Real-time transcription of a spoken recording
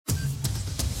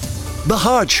The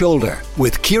Hard Shoulder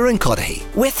with Kieran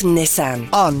with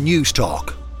Nissan on News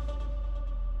Talk.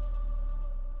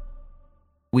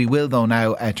 We will, though,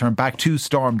 now turn back to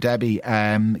Storm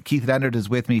Debi. Keith Leonard is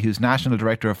with me, who's National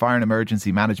Director of Fire and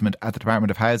Emergency Management at the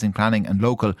Department of Housing, Planning and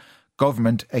Local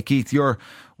Government. Keith, you're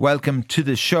welcome to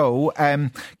the show.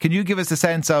 Can you give us a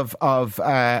sense of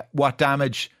what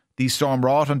damage the storm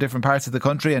wrought on different parts of the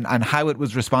country and how it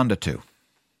was responded to?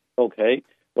 Okay.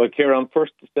 Well, Kieran,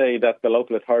 first to say that the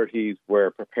local authorities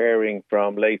were preparing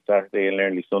from late Saturday and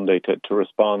early Sunday to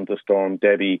respond to Storm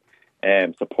Debi,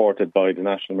 supported by the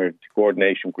National Emergency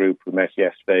Coordination Group who met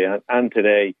yesterday and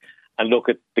today. And look,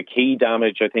 at the key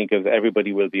damage, I think, as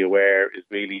everybody will be aware, is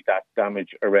really that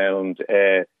damage around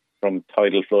from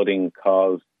tidal flooding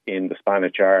caused in the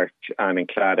Spanish Arch and in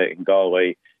Clarenbridge in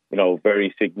Galway. You know,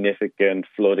 very significant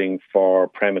flooding for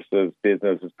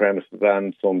businesses premises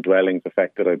and some dwellings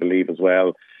affected, I believe, as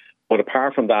well. But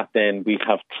apart from that, then we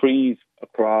have trees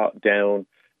down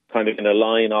kind of in a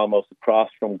line almost across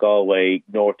from Galway,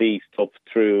 northeast up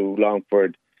through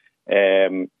Longford,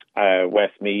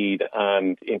 Westmeath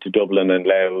and into Dublin and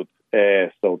Louth.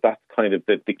 So that's kind of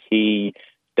the key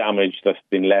damage that's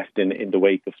been left in the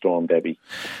wake of Storm Debi.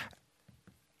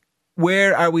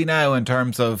 Where are we now in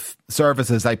terms of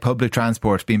services like public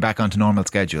transport being back onto normal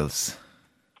schedules?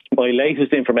 My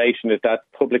latest information is that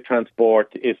public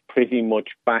transport is pretty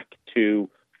much back to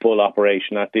full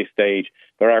operation at this stage.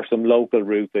 There are some local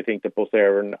routes, I think, that Bus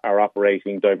Éireann are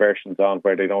operating diversions on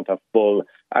where they don't have full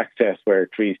access, where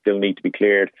trees still need to be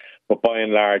cleared. But by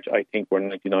and large, I think we're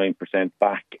 99%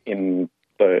 back in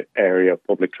the area of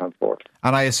public transport.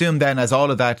 And I assume then, as all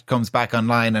of that comes back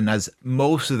online and as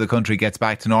most of the country gets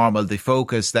back to normal, the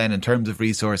focus then in terms of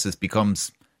resources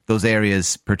becomes those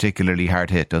areas particularly hard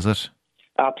hit, does it?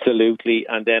 Absolutely.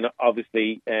 And then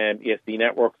obviously ESB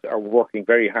networks are working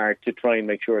very hard to try and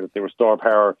make sure that they restore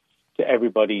power to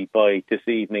everybody by this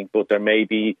evening, but there may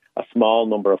be a small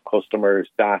number of customers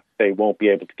that they won't be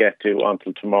able to get to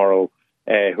until tomorrow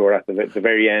who are at the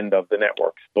very end of the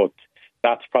networks. But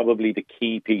that's probably the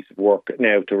key piece of work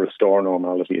now to restore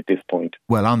normality at this point.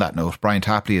 Well, on that note, Brian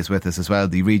Tapley is with us as well,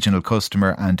 the Regional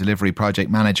Customer and Delivery Project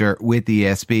Manager with the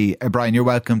ESB. Brian, you're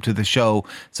welcome to the show.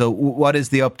 So what is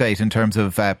the update in terms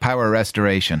of power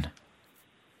restoration?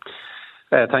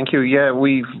 Thank you. Yeah,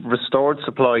 we've restored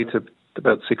supply to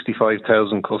about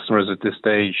 65,000 customers at this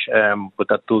stage, but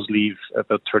that does leave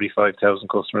about 35,000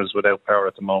 customers without power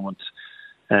at the moment.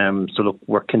 So look,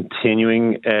 we're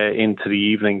continuing into the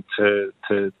evening to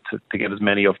get as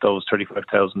many of those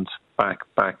 35,000 back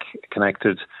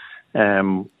connected.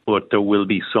 But there will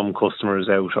be some customers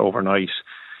out overnight.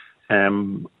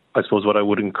 I suppose what I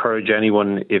would encourage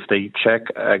anyone, if they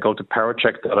go to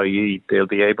powercheck.ie, they'll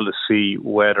be able to see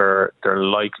whether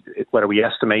we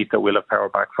estimate that we'll have power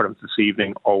back for them this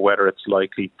evening or whether it's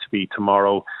likely to be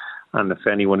tomorrow. And if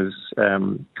anyone is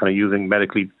kind of using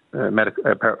electrically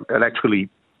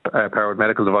powered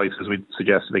medical devices, we'd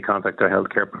suggest that they contact their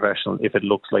healthcare professional if it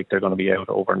looks like they're going to be out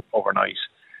overnight.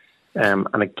 And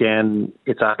again,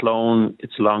 it's Athlone,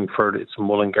 it's Longford, it's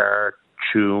Mullingar,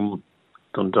 Tuam,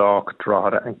 Dundalk,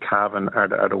 Drogheda and Cavan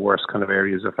are the worst kind of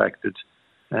areas affected.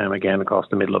 Again, across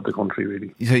the middle of the country,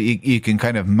 really. So you can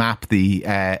kind of map the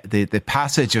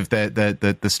passage of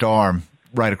the storm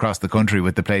right across the country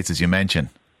with the places you mentioned.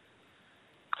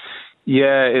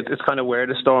 Yeah, it's kind of where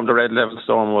the red level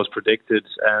storm was predicted.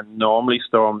 And normally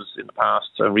storms in the past,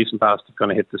 recent past, have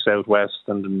kind of hit the southwest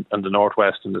and the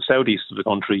northwest and the southeast of the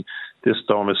country. This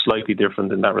storm is slightly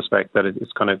different in that respect, that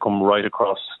it's kind of come right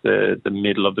across the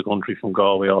middle of the country from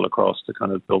Galway all across to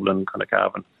kind of Dublin, kind of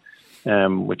Cavan,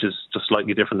 which is just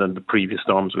slightly different than the previous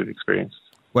storms we've experienced.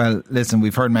 Well, listen,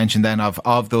 we've heard mention then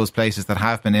of those places that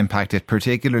have been impacted,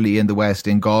 particularly in the west,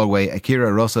 in Galway.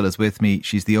 Ciara Russell is with me.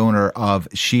 She's the owner of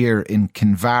SIAR in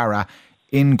Kinvarra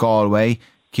in Galway.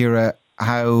 Ciara,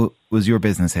 how was your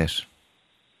business hit?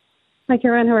 Hi,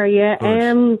 Kieran, how are you?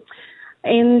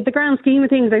 In the grand scheme of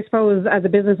things, I suppose, as a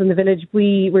business in the village,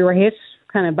 we were hit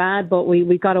kind of bad, but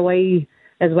we got away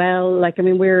as well.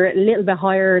 We're a little bit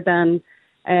higher than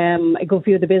a good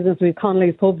few of the business. We've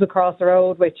Connolly's pubs across the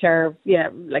road, which are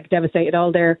devastated.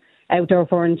 All their outdoor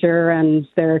furniture and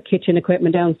their kitchen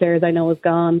equipment downstairs, I know, is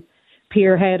gone.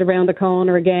 Pierhead around the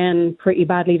corner again, pretty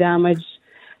badly damaged.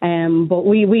 But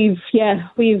we do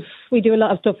a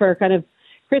lot of stuff for kind of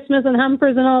Christmas and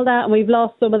hampers and all that, and we've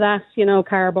lost some of that,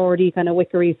 cardboardy kind of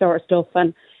wickery sort of stuff.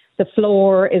 And the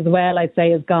floor as well, I'd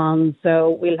say, is gone.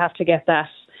 So we'll have to get that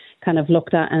kind of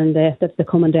looked at, and that's the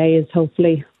coming days,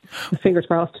 hopefully. Fingers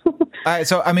crossed.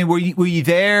 Were you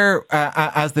there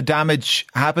as the damage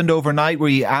happened overnight? Were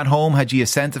you at home? Had you a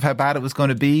sense of how bad it was going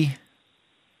to be?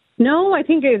 No, I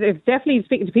think it's definitely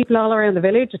speaking to people all around the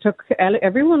village. It took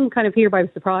everyone kind of here by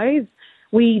surprise.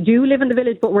 We do live in the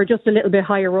village, but we're just a little bit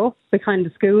higher up behind the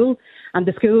school. And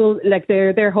the school, like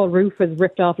their whole roof was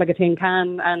ripped off like a tin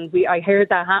can. And I heard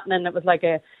that happening. It was like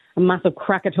a massive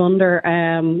crack of thunder.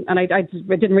 And I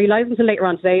didn't realise until later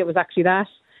on today it was actually that.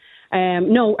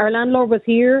 No, our landlord was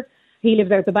here. He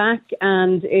lives out the back,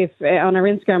 and if on our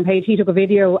Instagram page he took a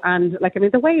video, and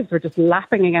the waves were just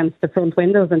lapping against the front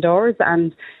windows and doors,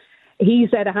 and he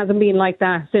said it hasn't been like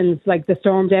that since the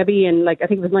Storm Debi in I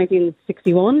think it was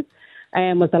 1961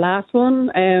 was the last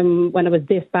one when it was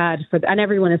this bad and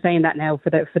everyone is saying that now for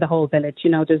the whole village.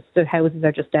 Just the houses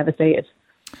are just devastated.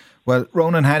 Well,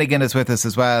 Ronan Hennigan is with us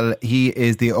as well. He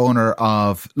is the owner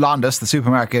of Londis, the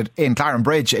supermarket in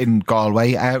Clarenbridge in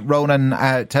Galway.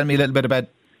 Ronan, tell me a little bit about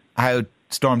how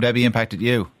Storm Debi impacted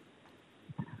you.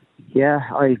 Yeah,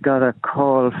 I got a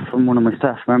call from one of my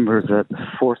staff members at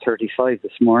 4:35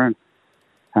 this morning,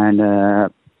 and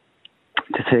to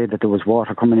say that there was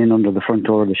water coming in under the front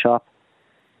door of the shop.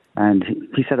 And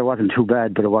he said it wasn't too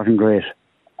bad, but it wasn't great.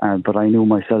 But I knew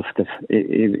myself that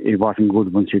it wasn't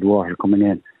good once you'd water coming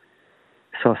in.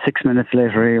 So 6 minutes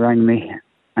later he rang me,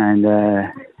 and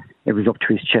it was up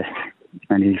to his chest,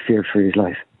 and he feared for his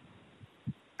life.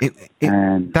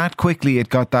 That quickly it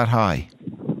got that high?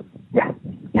 Yeah.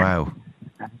 Wow.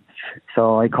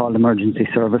 So I called emergency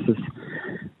services,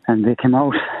 and they came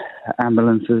out,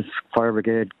 ambulances, fire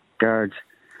brigade, guards,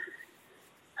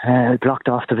 blocked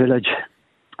off the village.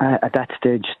 At that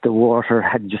stage, the water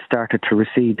had just started to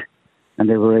recede, and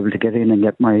they were able to get in and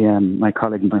get my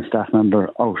colleague, my staff member,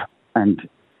 out and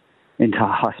into a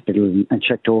hospital and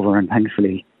checked over, and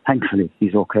thankfully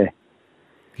he's okay.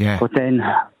 Yeah. But then,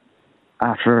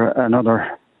 after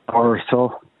another hour or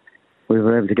so, we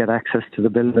were able to get access to the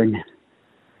building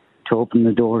to open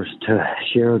the doors to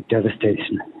sheer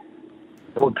devastation.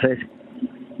 The whole place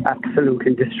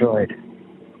absolutely destroyed.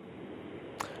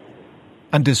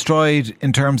 And destroyed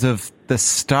in terms of the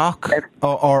stock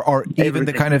or even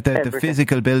the kind of the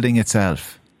physical building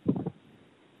itself?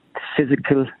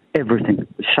 Physical, everything.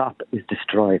 The shop is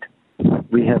destroyed.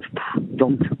 We have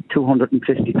dumped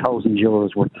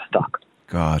 €250,000 worth of stock.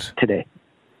 God. Today.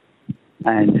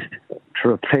 And to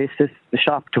replace the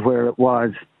shop to where it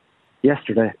was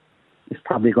yesterday is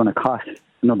probably going to cost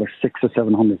another 600,000 or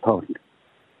 700,000.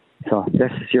 So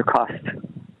this is your cost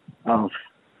of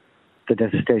the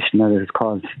devastation that it has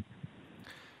caused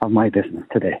of my business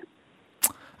today.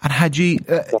 And had you,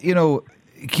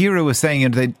 Ciara was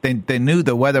saying they knew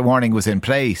the weather warning was in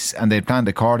place and they planned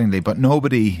accordingly, but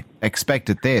nobody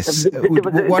expected this.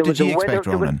 What did you expect,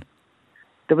 Ronan?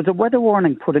 There was a weather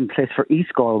warning put in place for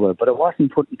East Galway, but it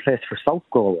wasn't put in place for South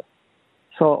Galway.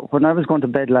 So when I was going to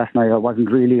bed last night, I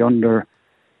wasn't really under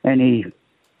any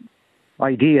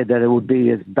idea that it would be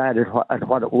as bad as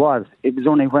what it was. It was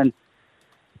only when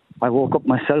I woke up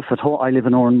myself at home. I live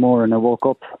in Oranmore, and I woke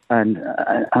up and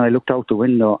I looked out the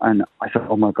window and I thought,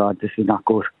 "Oh my God, this is not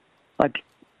good."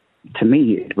 To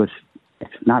me, it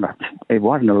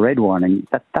wasn't a red warning.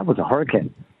 That was a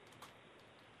hurricane.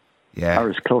 Yeah, or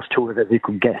as close to it as you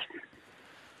could get.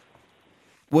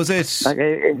 Was it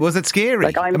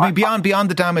scary? Beyond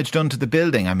the damage done to the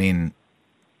building. I mean,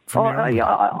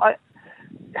 I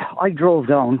drove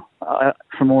down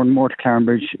from Oranmore to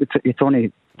Clarenbridge. It's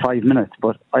only 5 minutes,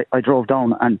 but I drove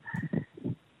down, and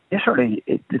literally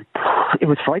it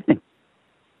was frightening.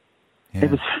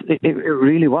 Yeah. It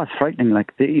really was frightening.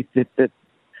 The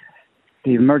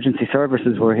emergency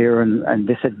services were here, and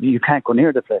they said you can't go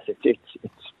near the place.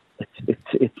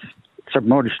 It's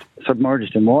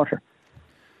submerged in water.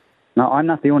 Now, I'm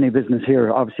not the only business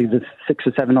here. Obviously, there's 6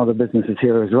 or 7 other businesses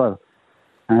here as well,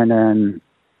 and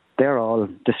they're all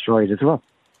destroyed as well.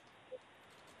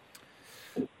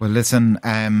 Well, listen,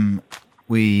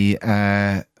 we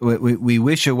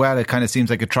wish you well. It kind of seems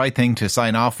like a trite thing to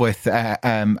sign off with.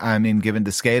 I mean, given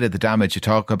the scale of the damage you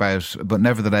talk about, but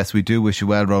nevertheless, we do wish you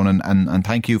well, Ronan, and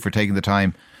thank you for taking the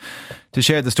time to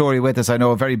share the story with us. I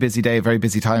know a very busy day, a very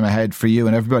busy time ahead for you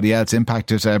and everybody else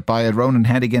impacted by it. Ronan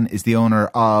Hennigan is the owner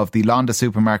of the Londis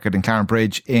supermarket in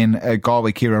Clarenbridge in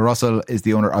Galway. Ciara Russell is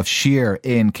the owner of SIAR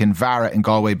in Kinvarra in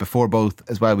Galway. Before both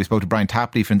as well, we spoke to Brian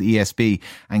Tapley from the ESB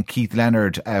and Keith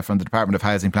Leonard from the Department of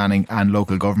Housing Planning and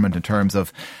Local Government in terms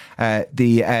of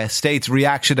the state's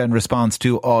reaction and response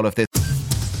to all of this.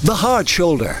 The Hard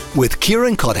Shoulder with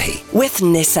Kieran with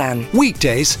Nissan.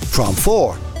 Weekdays from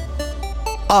 4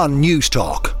 on News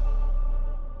Talk.